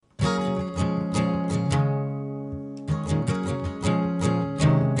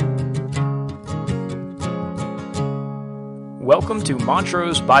Welcome to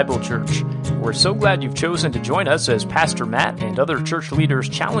Montrose Bible Church. We're so glad you've chosen to join us as Pastor Matt and other church leaders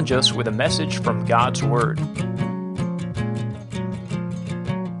challenge us with a message from God's Word.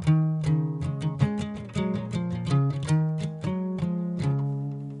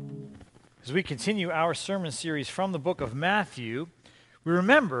 As we continue our sermon series from the book of Matthew, we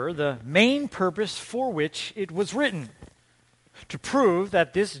remember the main purpose for which it was written, to prove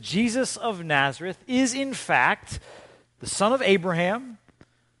that this Jesus of Nazareth is in fact the son of Abraham,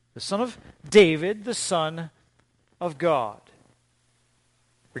 the son of David, the Son of God.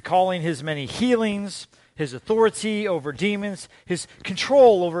 Recalling his many healings, his authority over demons, his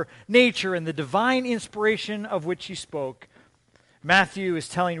control over nature, and the divine inspiration of which he spoke, Matthew is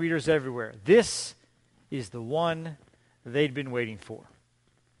telling readers everywhere, this is the one they'd been waiting for.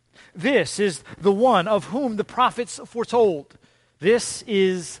 This is the one of whom the prophets foretold. This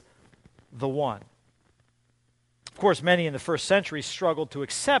is the one. Of course, many in the first century struggled to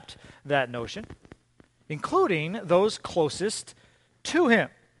accept that notion, including those closest to him.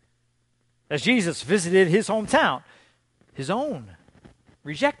 As Jesus visited his hometown, his own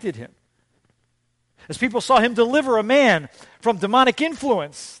rejected him. As people saw him deliver a man from demonic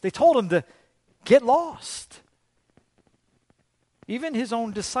influence, they told him to get lost. Even his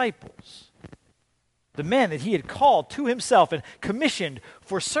own disciples, the men that he had called to himself and commissioned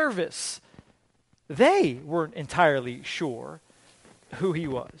for service, they weren't entirely sure who he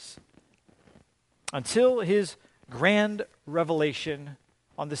was until his grand revelation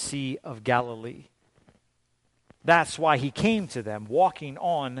on the Sea of Galilee. That's why he came to them walking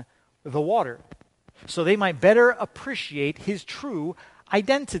on the water, so they might better appreciate his true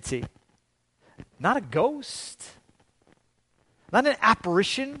identity. Not a ghost, not an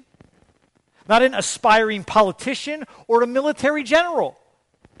apparition, not an aspiring politician or a military general.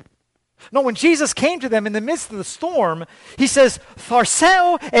 No, when Jesus came to them in the midst of the storm, he says,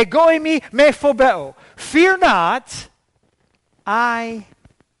 Tharseo egoimi me phobeo. Fear not, I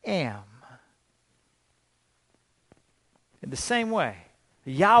am. In the same way,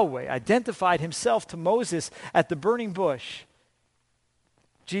 Yahweh identified himself to Moses at the burning bush.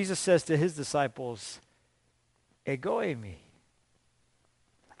 Jesus says to his disciples, egoimi.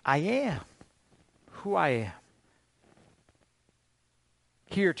 I am who I am.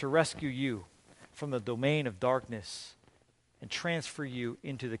 Here to rescue you from the domain of darkness and transfer you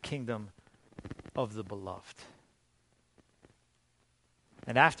into the kingdom of the beloved.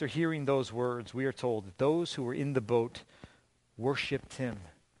 And after hearing those words, we are told that those who were in the boat worshipped him,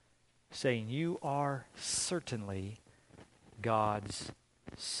 saying, you are certainly God's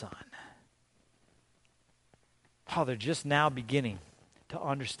Son. Oh, they're just now beginning to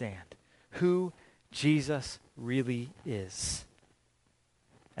understand who Jesus really is.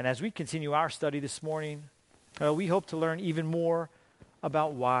 And as we continue our study this morning, we hope to learn even more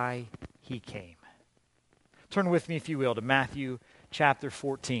about why he came. Turn with me, if you will, to Matthew chapter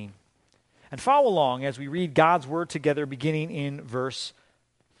 14. And follow along as we read God's word together, beginning in verse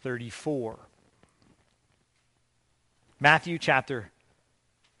 34. Matthew chapter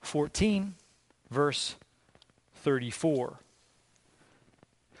 14, verse 34.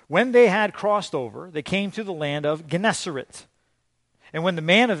 When they had crossed over, they came to the land of Gennesaret. And when the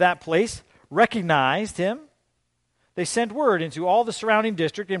man of that place recognized him, they sent word into all the surrounding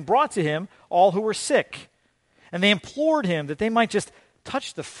district and brought to him all who were sick. And they implored him that they might just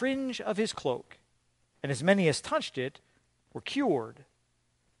touch the fringe of his cloak. And as many as touched it were cured.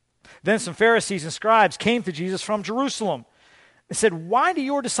 Then some Pharisees and scribes came to Jesus from Jerusalem and said, why do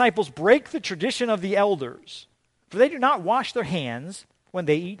your disciples break the tradition of the elders? For they do not wash their hands when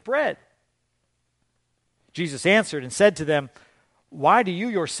they eat bread. Jesus answered and said to them, why do you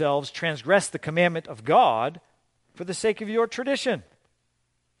yourselves transgress the commandment of God for the sake of your tradition?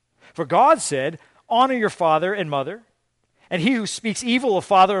 For God said, honor your father and mother, and he who speaks evil of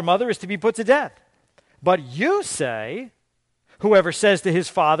father or mother is to be put to death. But you say, whoever says to his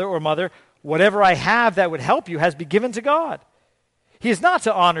father or mother, whatever I have that would help you has been given to God. He is not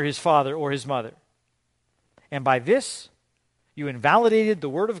to honor his father or his mother. And by this you invalidated the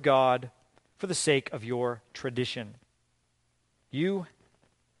word of God for the sake of your tradition. You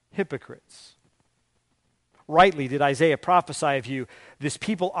hypocrites. Rightly did Isaiah prophesy of you, this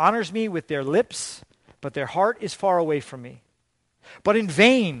people honors me with their lips, but their heart is far away from me. But in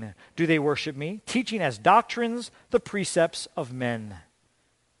vain do they worship me, teaching as doctrines the precepts of men.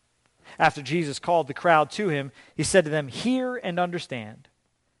 After Jesus called the crowd to him, he said to them, hear and understand.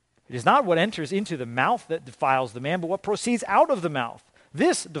 It is not what enters into the mouth that defiles the man, but what proceeds out of the mouth.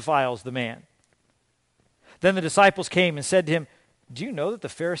 This defiles the man. Then the disciples came and said to him, do you know that the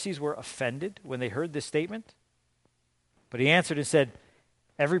Pharisees were offended when they heard this statement? But he answered and said,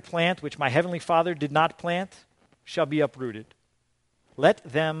 every plant which my heavenly Father did not plant shall be uprooted. Let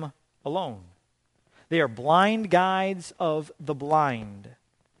them alone. They are blind guides of the blind.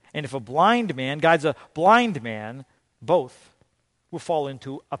 And if a blind man guides a blind man, both will fall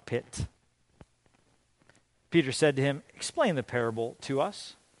into a pit. Peter said to him, explain the parable to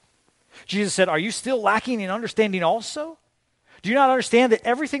us. Jesus said, are you still lacking in understanding also? Do you not understand that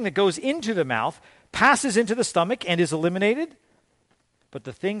everything that goes into the mouth passes into the stomach and is eliminated? But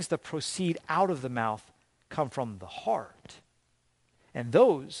the things that proceed out of the mouth come from the heart, and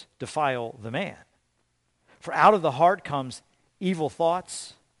those defile the man. For out of the heart comes evil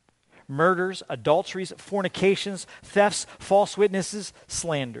thoughts, murders, adulteries, fornications, thefts, false witnesses,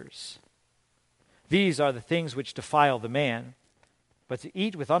 slanders. These are the things which defile the man, but to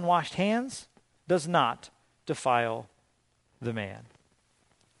eat with unwashed hands does not defile the man.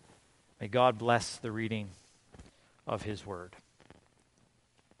 May God bless the reading of his word.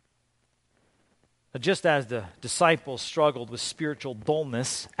 Just as the disciples struggled with spiritual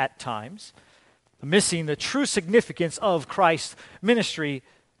dullness at times, missing the true significance of Christ's ministry,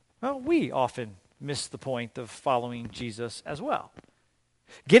 well, we often miss the point of following Jesus as well.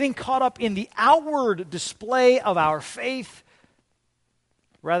 Getting caught up in the outward display of our faith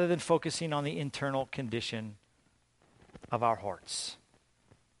rather than focusing on the internal condition of our hearts.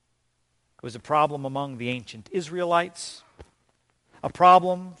 It was a problem among the ancient Israelites, a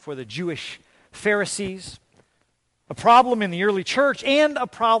problem for the Jewish Pharisees, a problem in the early church, and a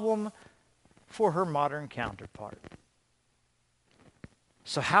problem for her modern counterpart.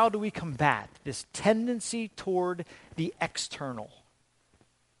 So how do we combat this tendency toward the external?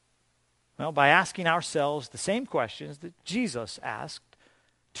 Well, by asking ourselves the same questions that Jesus asked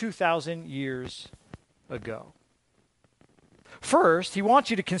 2,000 years ago. First, he wants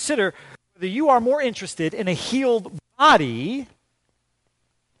you to consider whether you are more interested in a healed body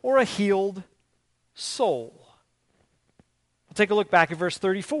or a healed soul. We'll take a look back at verse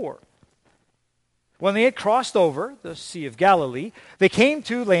 34. When they had crossed over the Sea of Galilee, they came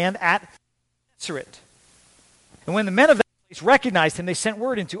to land at Gennesaret. And when the men of that place recognized him, they sent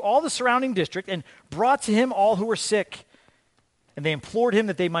word into all the surrounding district and brought to him all who were sick. And they implored him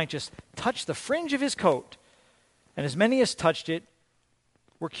that they might just touch the fringe of his coat. And as many as touched it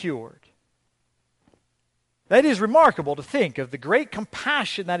were cured. That is remarkable to think of the great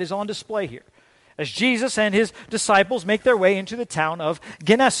compassion that is on display here, as Jesus and his disciples make their way into the town of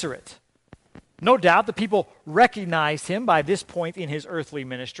Gennesaret. No doubt the people recognized him by this point in his earthly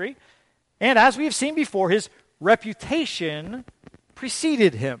ministry. And as we have seen before, his reputation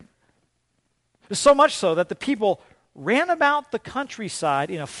preceded him. So much so that the people ran about the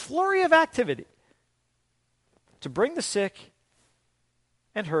countryside in a flurry of activity to bring the sick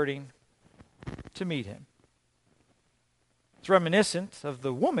and hurting to meet him. It's reminiscent of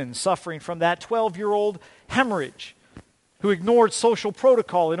the woman suffering from that 12-year-old hemorrhage who ignored social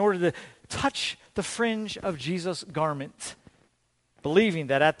protocol in order to touch the fringe of Jesus' garment, believing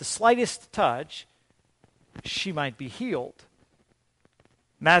that at the slightest touch, she might be healed.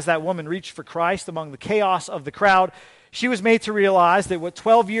 And as that woman reached for Christ among the chaos of the crowd, she was made to realize that what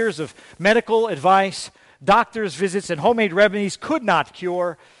 12 years of medical advice, doctor's visits, and homemade remedies could not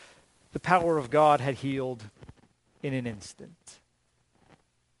cure, the power of God had healed in an instant.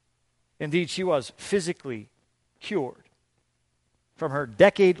 Indeed, she was physically cured from her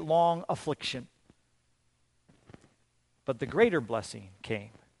decade-long affliction. But the greater blessing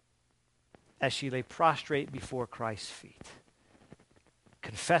came as she lay prostrate before Christ's feet,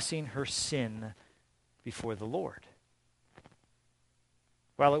 confessing her sin before the Lord.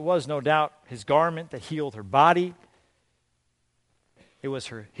 While it was no doubt his garment that healed her body, it was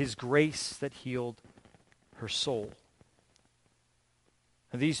his grace that healed her soul.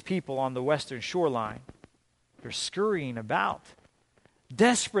 And these people on the western shoreline, they're scurrying about,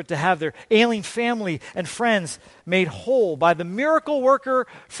 desperate to have their ailing family and friends made whole by the miracle worker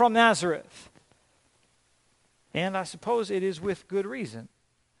from Nazareth. And I suppose it is with good reason.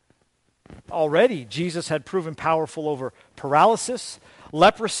 Already, Jesus had proven powerful over paralysis,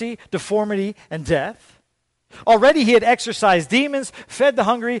 leprosy, deformity, and death. Already he had exorcised demons, fed the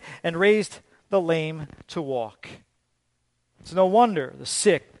hungry, and raised the lame to walk. It's no wonder the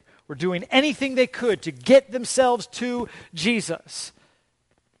sick were doing anything they could to get themselves to Jesus,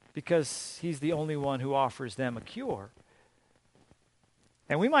 because he's the only one who offers them a cure.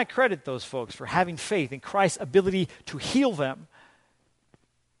 And we might credit those folks for having faith in Christ's ability to heal them.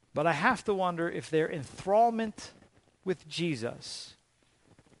 But I have to wonder if their enthrallment with Jesus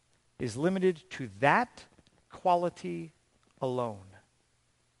is limited to that quality alone.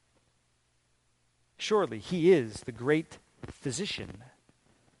 Surely he is the great physician.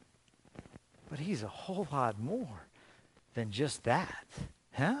 But he's a whole lot more than just that.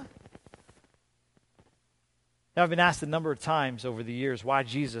 Huh? Now, I've been asked a number of times over the years why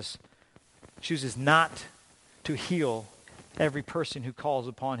Jesus chooses not to heal every person who calls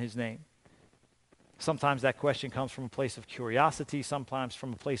upon his name. Sometimes that question comes from a place of curiosity, sometimes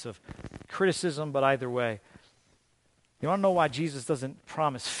from a place of criticism, but either way. You want to know why Jesus doesn't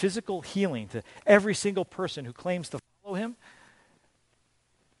promise physical healing to every single person who claims to follow him?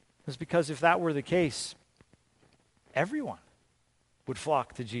 It's because if that were the case, everyone would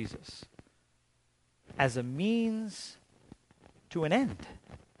flock to Jesus as a means to an end.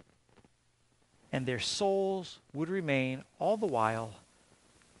 And their souls would remain all the while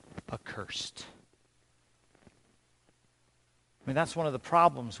accursed. I mean, that's one of the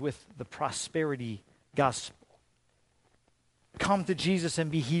problems with the prosperity gospel. Come to Jesus and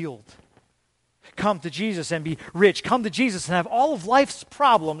be healed. Come to Jesus and be rich. Come to Jesus and have all of life's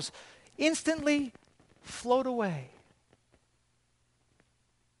problems instantly float away.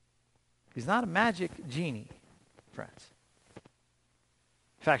 He's not a magic genie, friends.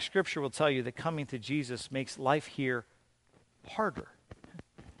 In fact, Scripture will tell you that coming to Jesus makes life here harder,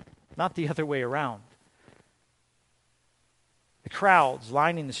 not the other way around. The crowds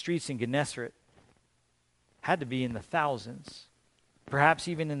lining the streets in Gennesaret had to be in the thousands, perhaps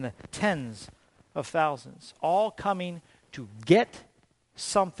even in the tens of thousands, all coming to get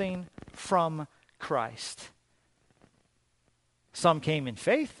something from Christ. Some came in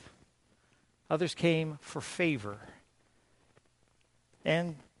faith, others came for favor.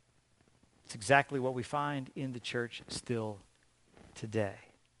 And it's exactly what we find in the church still today.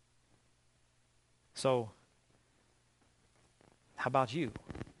 So, how about you?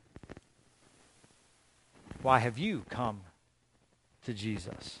 Why have you come to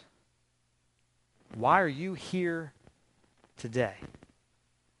Jesus? Why are you here today?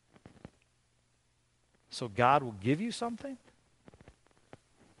 So God will give you something?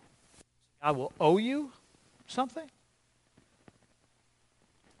 God will owe you something?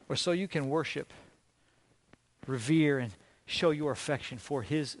 Or so you can worship, revere, and show your affection for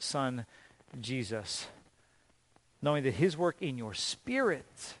his Son, Jesus, knowing that his work in your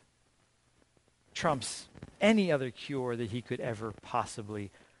spirit trumps any other cure that he could ever possibly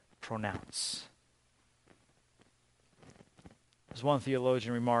pronounce. As one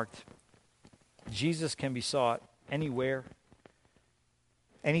theologian remarked, Jesus can be sought anywhere,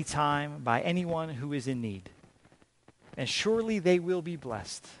 anytime, by anyone who is in need. And surely they will be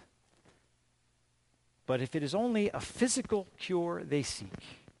blessed. But if it is only a physical cure they seek,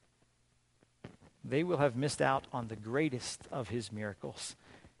 they will have missed out on the greatest of his miracles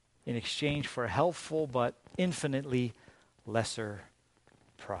in exchange for a helpful but infinitely lesser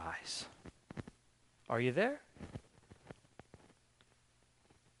prize. Are you there?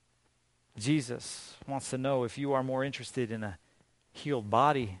 Jesus wants to know if you are more interested in a healed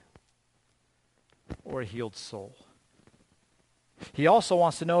body or a healed soul. He also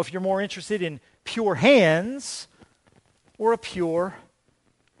wants to know if you're more interested in pure hands or a pure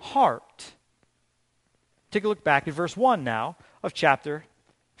heart. Take a look back at verse 1 now of chapter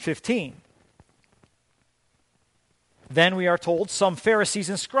 15. Then we are told some Pharisees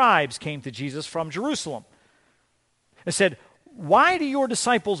and scribes came to Jesus from Jerusalem and said, "Why do your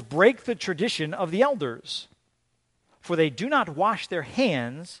disciples break the tradition of the elders? For they do not wash their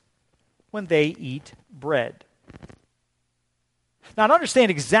hands when they eat bread." Now, to understand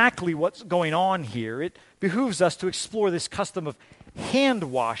exactly what's going on here, it behooves us to explore this custom of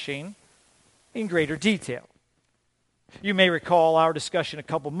hand washing in greater detail. You may recall our discussion a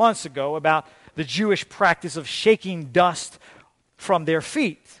couple months ago about the Jewish practice of shaking dust from their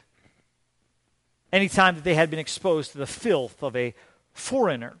feet anytime that they had been exposed to the filth of a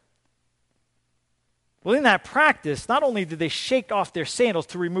foreigner. Well, in that practice, not only did they shake off their sandals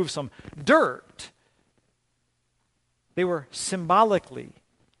to remove some dirt, they were symbolically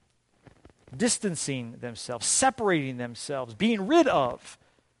distancing themselves, separating themselves, being rid of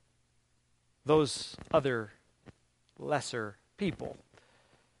those other lesser people,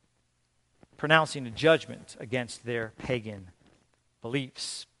 pronouncing a judgment against their pagan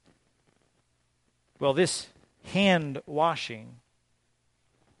beliefs. Well, this hand washing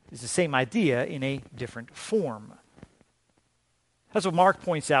is the same idea in a different form. That's what Mark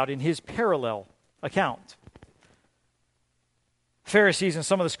points out in his parallel account. Pharisees and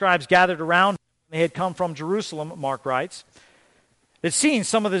some of the scribes gathered around. They had come from Jerusalem, Mark writes. They'd seen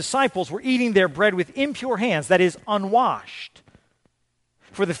some of the disciples were eating their bread with impure hands, that is, unwashed.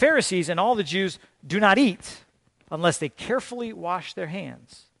 For the Pharisees and all the Jews do not eat unless they carefully wash their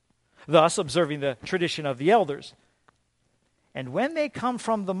hands, thus observing the tradition of the elders. And when they come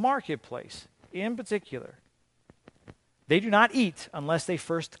from the marketplace, in particular, they do not eat unless they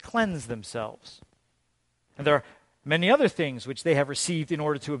first cleanse themselves. And there are many other things which they have received in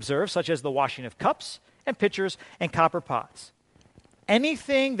order to observe, such as the washing of cups and pitchers and copper pots.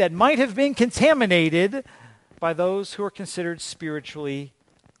 Anything that might have been contaminated by those who are considered spiritually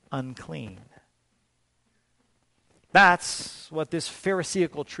unclean. That's what this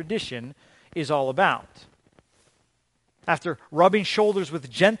Pharisaical tradition is all about. After rubbing shoulders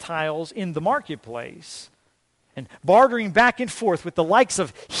with Gentiles in the marketplace and bartering back and forth with the likes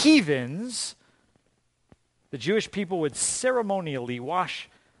of heathens, the Jewish people would ceremonially wash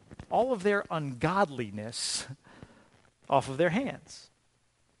all of their ungodliness off of their hands.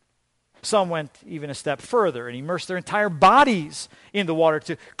 Some went even a step further and immersed their entire bodies in the water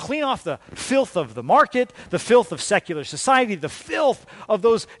to clean off the filth of the market, the filth of secular society, the filth of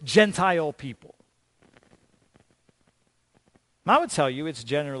those Gentile people. I would tell you it's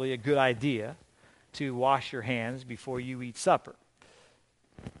generally a good idea to wash your hands before you eat supper.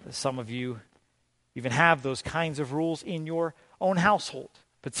 Some of you even have those kinds of rules in your own household,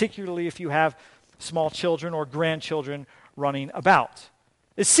 particularly if you have small children or grandchildren running about.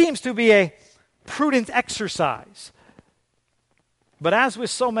 It seems to be a prudent exercise. But as with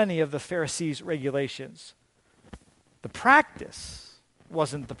so many of the Pharisees' regulations, the practice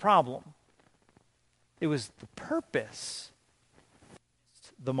wasn't the problem. It was the purpose,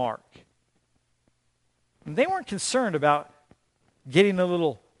 the mark. And they weren't concerned about getting a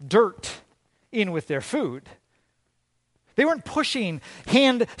little dirt in with their food. They weren't pushing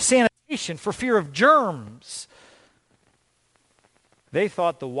hand sanitation for fear of germs. They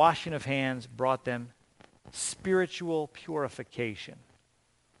thought the washing of hands brought them spiritual purification.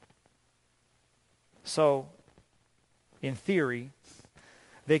 So, in theory,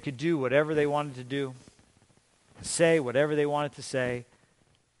 they could do whatever they wanted to do, say whatever they wanted to say,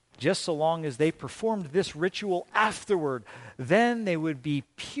 just so long as they performed this ritual afterward. Then they would be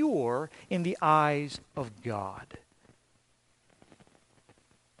pure in the eyes of God.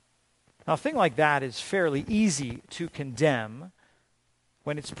 Now, a thing like that is fairly easy to condemn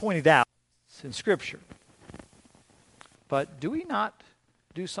when it's pointed out in Scripture. But do we not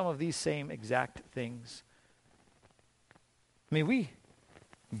do some of these same exact things? I mean, we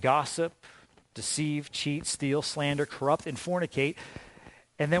gossip, deceive, cheat, steal, slander, corrupt, and fornicate,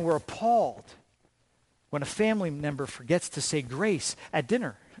 and then we're appalled when a family member forgets to say grace at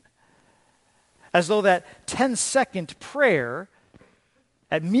dinner. As though that 10-second prayer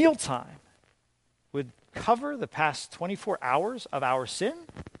at mealtime would cover the past 24 hours of our sin?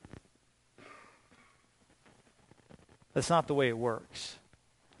 That's not the way it works.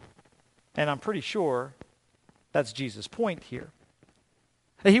 And I'm pretty sure that's Jesus' point here.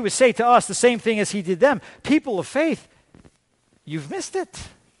 That he would say to us the same thing as he did them. People of faith, you've missed it.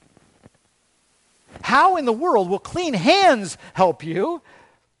 How in the world will clean hands help you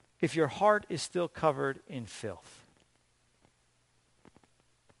if your heart is still covered in filth?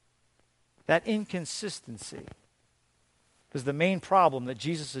 That inconsistency was the main problem that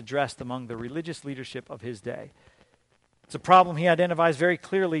Jesus addressed among the religious leadership of his day. It's a problem he identifies very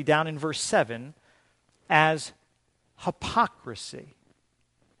clearly down in verse 7 as hypocrisy.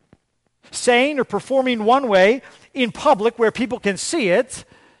 Saying or performing one way in public where people can see it,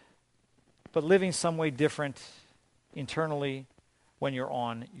 but living some way different internally when you're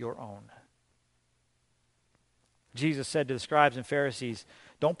on your own. Jesus said to the scribes and Pharisees,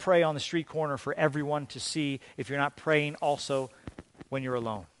 don't pray on the street corner for everyone to see if you're not praying also when you're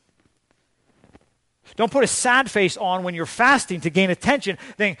alone. Don't put a sad face on when you're fasting to gain attention,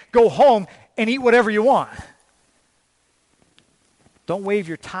 then go home and eat whatever you want. Don't wave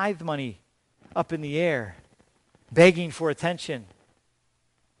your tithe money up in the air, begging for attention,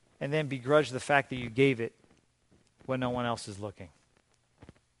 and then begrudge the fact that you gave it when no one else is looking.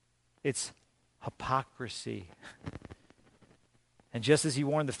 It's hypocrisy. And just as he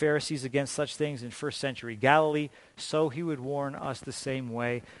warned the Pharisees against such things in first century Galilee, so he would warn us the same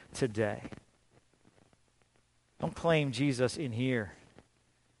way today. Don't claim Jesus in here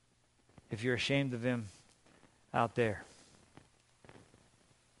if you're ashamed of him out there.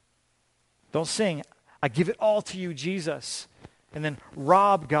 Don't sing, I give it all to you, Jesus, and then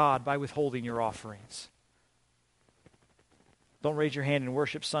rob God by withholding your offerings. Don't raise your hand in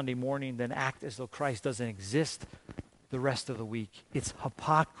worship Sunday morning, then act as though Christ doesn't exist the rest of the week. It's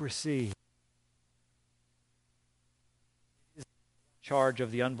hypocrisy. It's in charge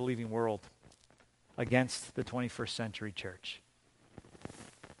of the unbelieving world against the 21st century church.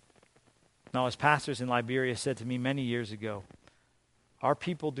 Now, as pastors in Liberia said to me many years ago, our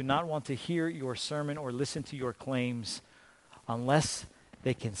people do not want to hear your sermon or listen to your claims unless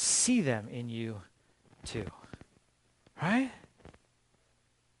they can see them in you too. Right?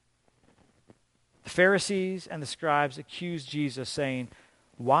 The Pharisees and the scribes accused Jesus, saying,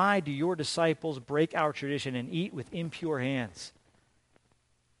 "Why do your disciples break our tradition and eat with impure hands?"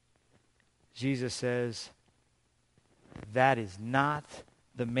 Jesus says, that is not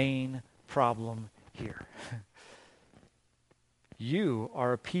the main problem here. You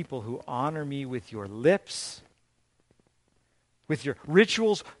are a people who honor me with your lips, with your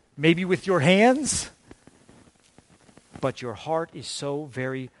rituals, maybe with your hands, but your heart is so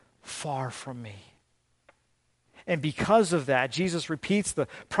very far from me. And because of that, Jesus repeats the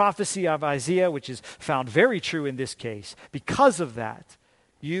prophecy of Isaiah, which is found very true in this case. Because of that,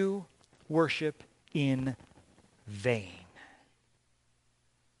 you worship in vain.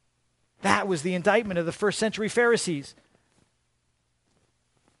 That was the indictment of the first century Pharisees.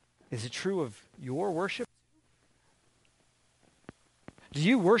 Is it true of your worship? Do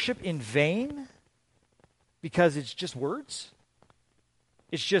you worship in vain because it's just words?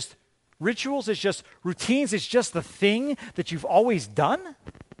 It's just rituals? It's just routines? It's just the thing that you've always done?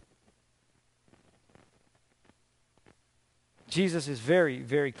 Jesus is very,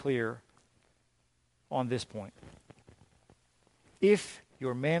 very clear on this point. If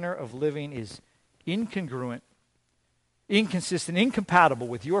your manner of living is incongruent, inconsistent, incompatible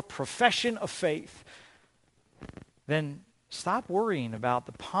with your profession of faith, then stop worrying about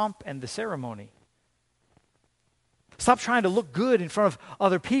the pomp and the ceremony. Stop trying to look good in front of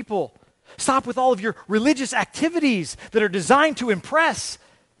other people. Stop with all of your religious activities that are designed to impress,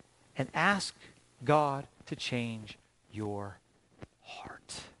 and ask God to change your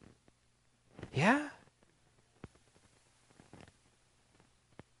heart. Yeah?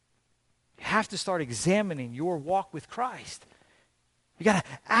 You have to start examining your walk with Christ. You got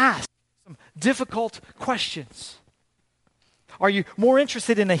to ask some difficult questions. Are you more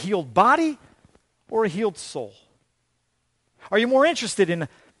interested in a healed body or a healed soul? Are you more interested in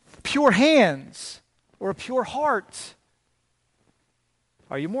pure hands or a pure heart?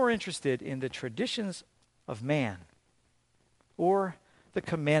 Are you more interested in the traditions of man or the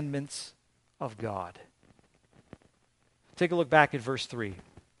commandments of God? Take a look back at verse 3,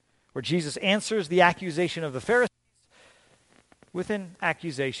 where Jesus answers the accusation of the Pharisees with an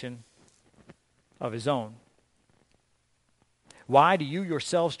accusation of his own. Why do you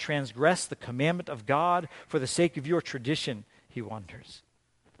yourselves transgress the commandment of God for the sake of your tradition, he wonders.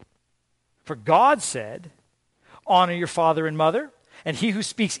 For God said, honor your father and mother, and he who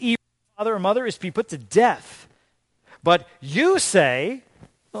speaks evil of father or mother is to be put to death. But you say,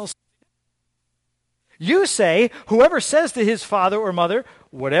 whoever says to his father or mother,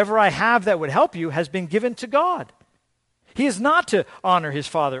 whatever I have that would help you has been given to God. He is not to honor his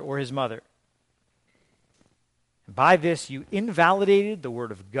father or his mother. By this you invalidated the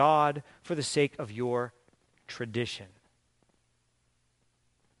word of God for the sake of your tradition.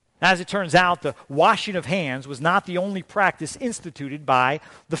 As it turns out, the washing of hands was not the only practice instituted by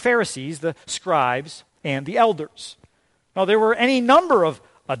the Pharisees, the scribes, and the elders. Now, there were any number of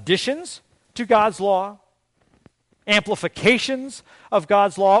additions to God's law, amplifications of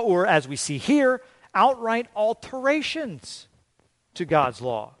God's law, or as we see here, outright alterations to God's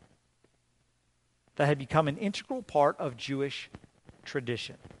law that had become an integral part of Jewish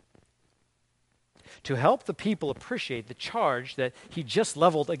tradition. To help the people appreciate the charge that he just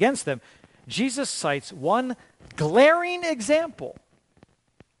leveled against them, Jesus cites one glaring example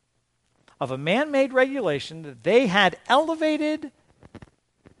of a man-made regulation that they had elevated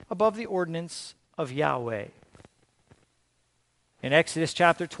above the ordinance of Yahweh. In Exodus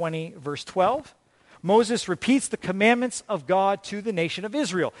chapter 20, verse 12, Moses repeats the commandments of God to the nation of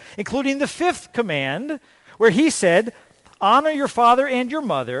Israel, including the fifth command, where he said, honor your father and your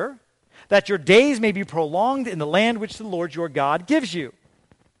mother, that your days may be prolonged in the land which the Lord your God gives you.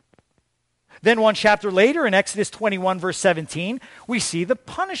 Then one chapter later, in Exodus 21, verse 17, we see the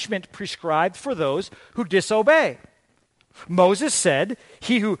punishment prescribed for those who disobey. Moses said,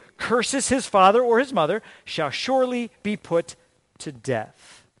 he who curses his father or his mother shall surely be put to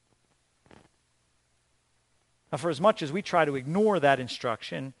death. Now, for as much as we try to ignore that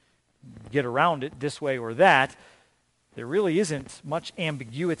instruction, get around it this way or that, there really isn't much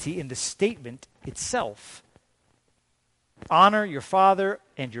ambiguity in the statement itself. Honor your father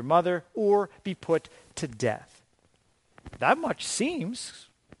and your mother, or be put to death. That much seems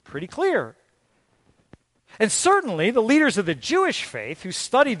pretty clear. And certainly the leaders of the Jewish faith, who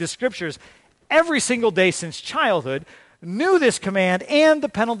studied the scriptures every single day since childhood, knew this command and the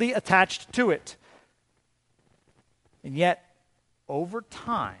penalty attached to it. And yet, over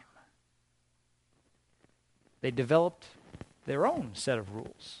time, they developed their own set of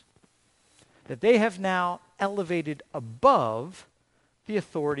rules that they have now elevated above the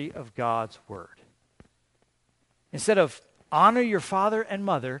authority of God's word. Instead of honor your father and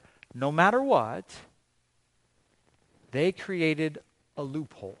mother no matter what, they created a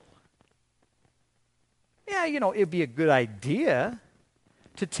loophole. Yeah, it'd be a good idea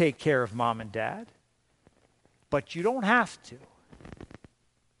to take care of mom and dad, but you don't have to.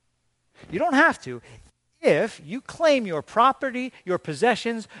 You don't have to if you claim your property, your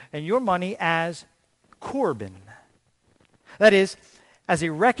possessions, and your money as Corban. That is, as a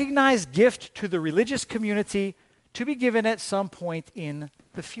recognized gift to the religious community to be given at some point in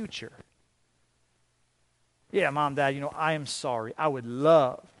the future. Yeah, Mom, Dad, I am sorry. I would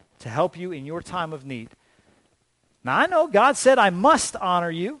love to help you in your time of need. Now, I know God said I must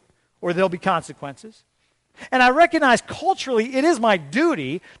honor you or there'll be consequences. And I recognize culturally it is my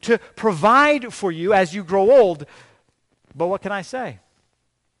duty to provide for you as you grow old. But what can I say?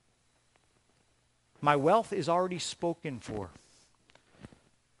 My wealth is already spoken for.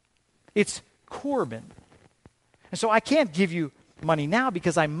 It's Corban. And so I can't give you money now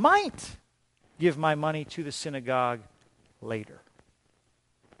because I might give my money to the synagogue later.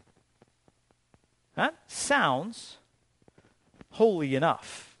 That sounds holy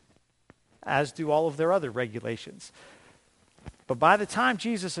enough, as do all of their other regulations. But by the time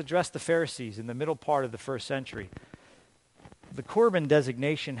Jesus addressed the Pharisees in the middle part of the first century, the Corban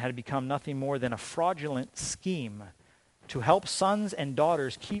designation had become nothing more than a fraudulent scheme to help sons and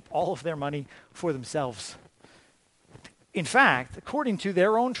daughters keep all of their money for themselves. In fact, according to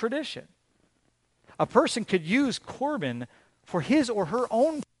their own tradition, a person could use Corban for his or her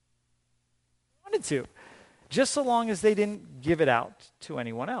own wanted to, just so long as they didn't give it out to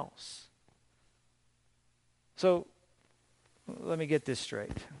anyone else. So, let me get this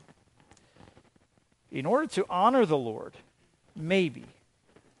straight. In order to honor the Lord, maybe,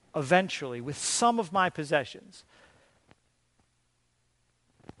 eventually, with some of my possessions,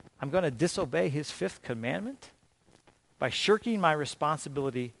 I'm going to disobey his fifth commandment by shirking my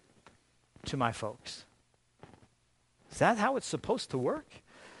responsibility to my folks. Is that how it's supposed to work?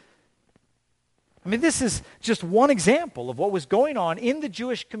 I mean, this is just one example of what was going on in the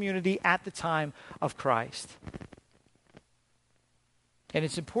Jewish community at the time of Christ. And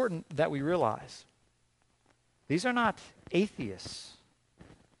it's important that we realize these are not atheists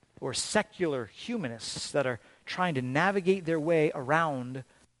or secular humanists that are trying to navigate their way around.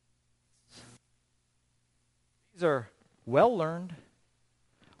 These are well-learned,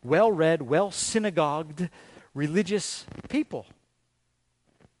 well-read, well-synagogued religious people,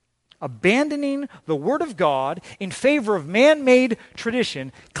 abandoning the Word of God in favor of man-made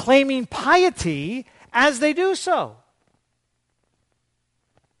tradition, claiming piety as they do so.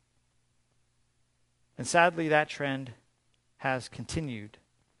 And sadly, that trend has continued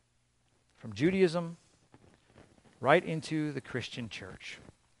from Judaism right into the Christian church.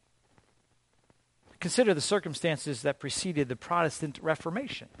 Consider the circumstances that preceded the Protestant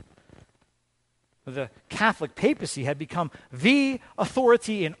Reformation. The Catholic papacy had become the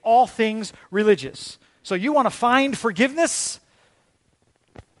authority in all things religious. So you want to find forgiveness?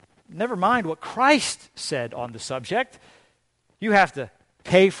 Never mind what Christ said on the subject. You have to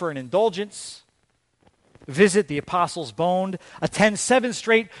pay for an indulgence, visit the Apostles' Bone, attend 7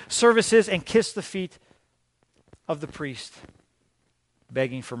 straight services, and kiss the feet of the priest,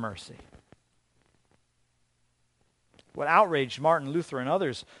 begging for mercy. What outraged Martin Luther and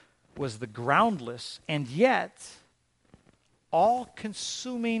others was the groundless and yet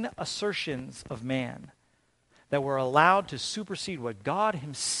all-consuming assertions of man that were allowed to supersede what God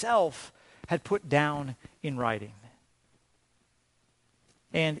himself had put down in writing.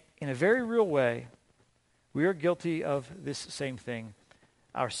 And in a very real way, we are guilty of this same thing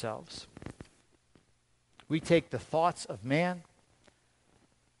ourselves. We take the thoughts of man,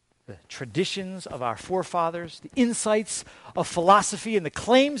 the traditions of our forefathers, the insights of philosophy, and the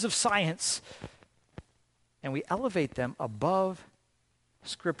claims of science, and we elevate them above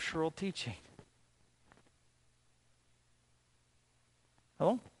scriptural teaching. Now,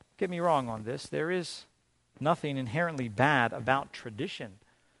 don't get me wrong on this. There is nothing inherently bad about tradition.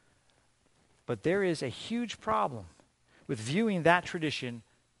 But there is a huge problem with viewing that tradition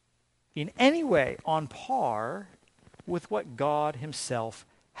in any way on par with what God himself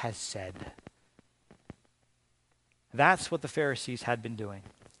has said. That's what the Pharisees had been doing,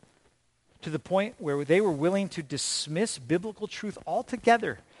 to the point where they were willing to dismiss biblical truth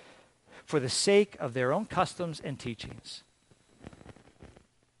altogether for the sake of their own customs and teachings.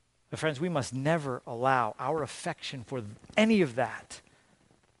 But friends, we must never allow our affection for any of that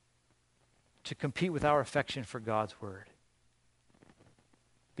to compete with our affection for God's word.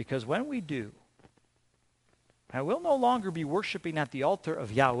 Because when we do, I will no longer be worshiping at the altar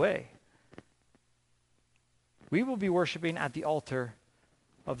of Yahweh. We will be worshiping at the altar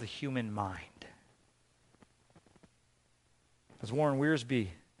of the human mind. As Warren Wiersbe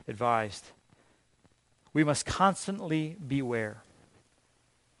advised, we must constantly beware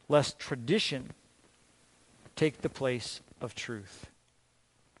lest tradition take the place of truth.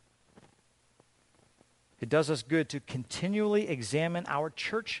 It does us good to continually examine our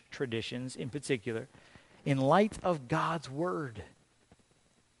church traditions in particular in light of God's word.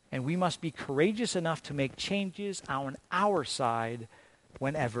 And we must be courageous enough to make changes on our side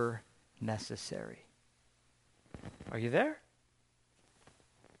whenever necessary. Are you there?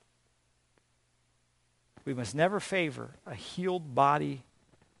 We must never favor a healed body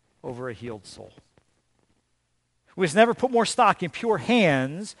over a healed soul. We must never put more stock in pure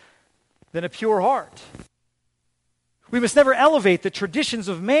hands than a pure heart. We must never elevate the traditions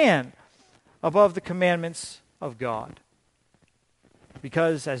of man above the commandments of God.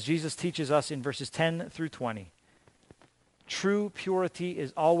 Because, as Jesus teaches us in verses 10 through 20, true purity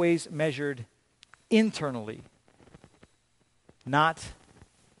is always measured internally, not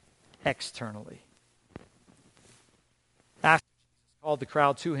externally. After Jesus called the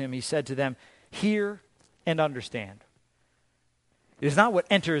crowd to him, he said to them, "Hear and understand. It is not what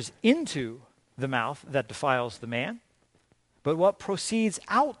enters into the mouth that defiles the man, but what proceeds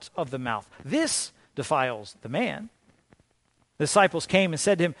out of the mouth. This defiles the man." The disciples came and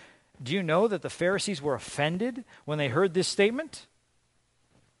said to him, "Do you know that the Pharisees were offended when they heard this statement?"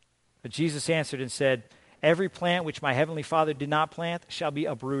 But Jesus answered and said, "Every plant which my heavenly Father did not plant shall be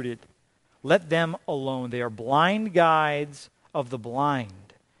uprooted. Let them alone. They are blind guides of the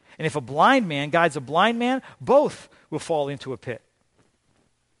blind. And if a blind man guides a blind man, both will fall into a pit."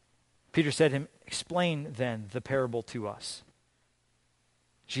 Peter said to him, "Explain then the parable to us."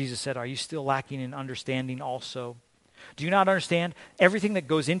 Jesus said, "Are you still lacking in understanding also? Do you not understand? Everything that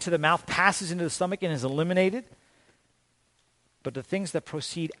goes into the mouth passes into the stomach and is eliminated. But the things that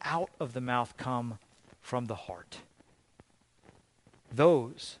proceed out of the mouth come from the heart.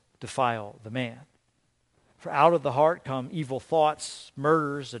 Those defile the man. For out of the heart come evil thoughts,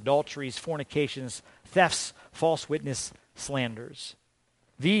 murders, adulteries, fornications, thefts, false witness, slanders.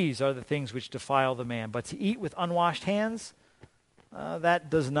 These are the things which defile the man. But to eat with unwashed hands, that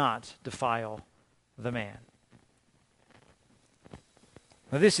does not defile the man."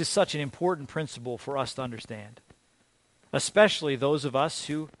 Now, this is such an important principle for us to understand, especially those of us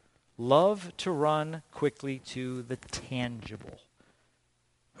who love to run quickly to the tangible.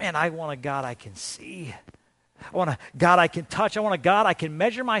 Man, I want a God I can see. I want a God I can touch. I want a God I can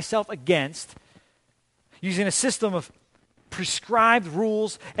measure myself against using a system of prescribed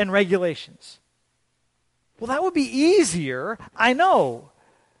rules and regulations. Well, that would be easier, I know.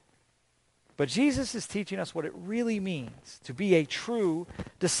 But Jesus is teaching us what it really means to be a true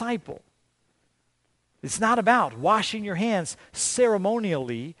disciple. It's not about washing your hands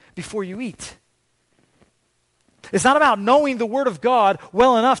ceremonially before you eat. It's not about knowing the Word of God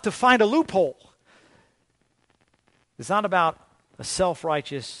well enough to find a loophole. It's not about a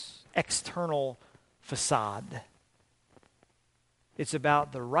self-righteous external facade. It's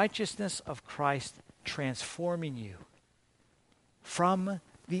about the righteousness of Christ transforming you from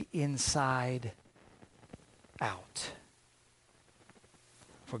the inside out.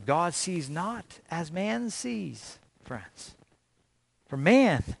 For God sees not as man sees, friends. For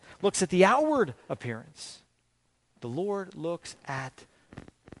man looks at the outward appearance. The Lord looks at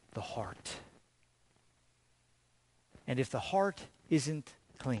the heart. And if the heart isn't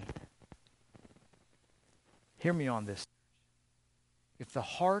clean, hear me on this. If the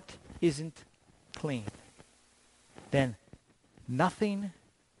heart isn't clean, then nothing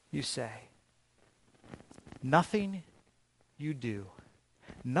you say, nothing you do,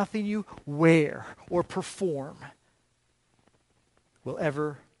 nothing you wear or perform will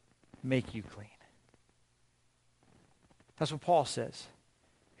ever make you clean. That's what Paul says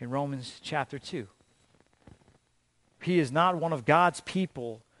in Romans chapter 2. He is not one of God's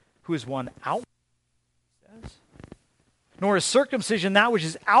people who is one outward, he says, nor is circumcision that which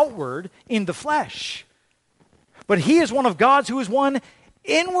is outward in the flesh. But he is one of God's who is one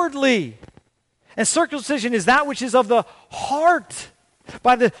inwardly. And circumcision is that which is of the heart,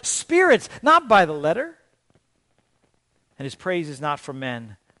 by the Spirit, not by the letter. And his praise is not from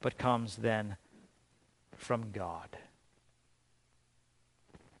men, but comes then from God.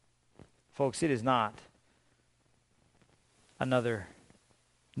 Folks, it is not another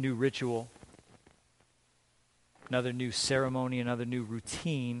new ritual, another new ceremony, another new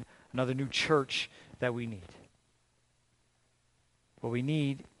routine, another new church that we need. What we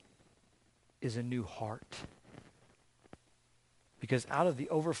need is a new heart. Because out of the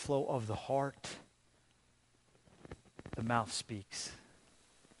overflow of the heart, the mouth speaks.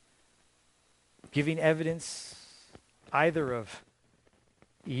 Giving evidence either of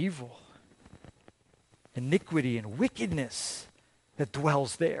evil, iniquity, and wickedness that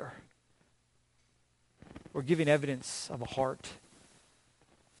dwells there, or giving evidence of a heart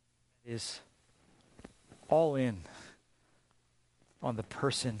that is all in on the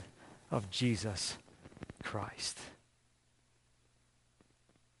person of Jesus Christ.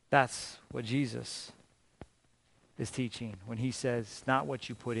 That's what Jesus is teaching when he says, not what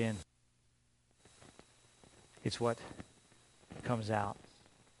you put in, it's what comes out,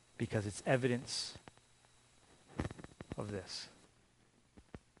 because it's evidence of this.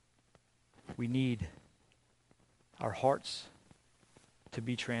 We need our hearts to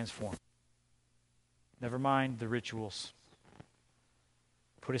be transformed. Never mind the rituals.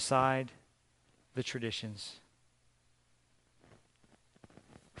 Put aside the traditions.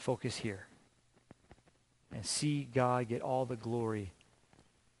 Focus here and see God get all the glory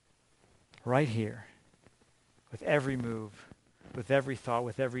right here, with every move, with every thought,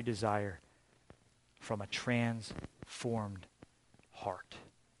 with every desire, from a transformed heart.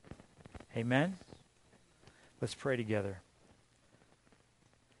 Amen? Let's pray together.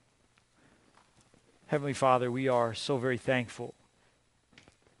 Heavenly Father, we are so very thankful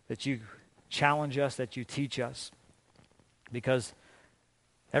that you challenge us, that you teach us, because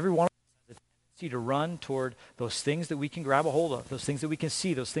every one of us has a tendency to run toward those things that we can grab a hold of, those things that we can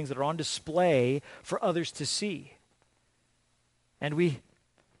see, those things that are on display for others to see. And we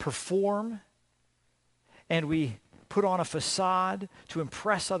perform, and we put on a facade to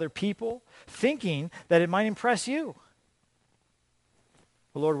impress other people, thinking that it might impress you.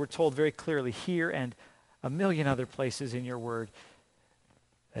 Well, Lord, we're told very clearly here and a million other places in your word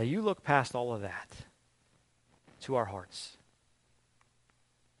that you look past all of that to our hearts.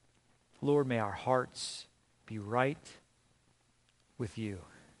 Lord, may our hearts be right with you,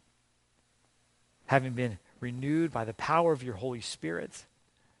 having been renewed by the power of your Holy Spirit,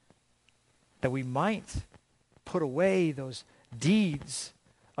 that we might put away those deeds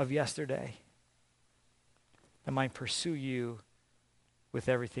of yesterday and might pursue you with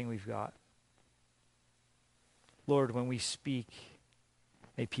everything we've got. Lord, when we speak,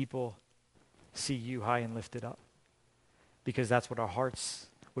 may people see you high and lifted up, because that's what our hearts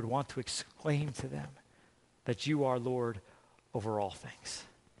would want to exclaim to them, that you are Lord over all things.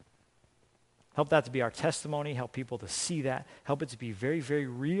 Help that to be our testimony. Help people to see that. Help it to be very, very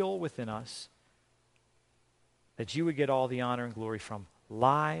real within us, that you would get all the honor and glory from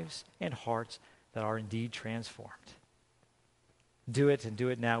lives and hearts that are indeed transformed. Do it, and do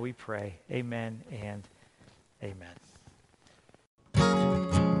it now, we pray. Amen and amen.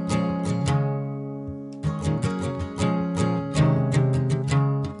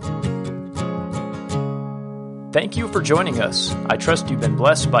 Thank you for joining us. I trust you've been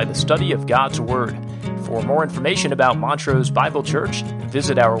blessed by the study of God's Word. For more information about Montrose Bible Church,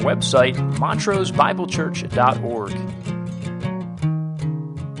 visit our website, montrosebiblechurch.org.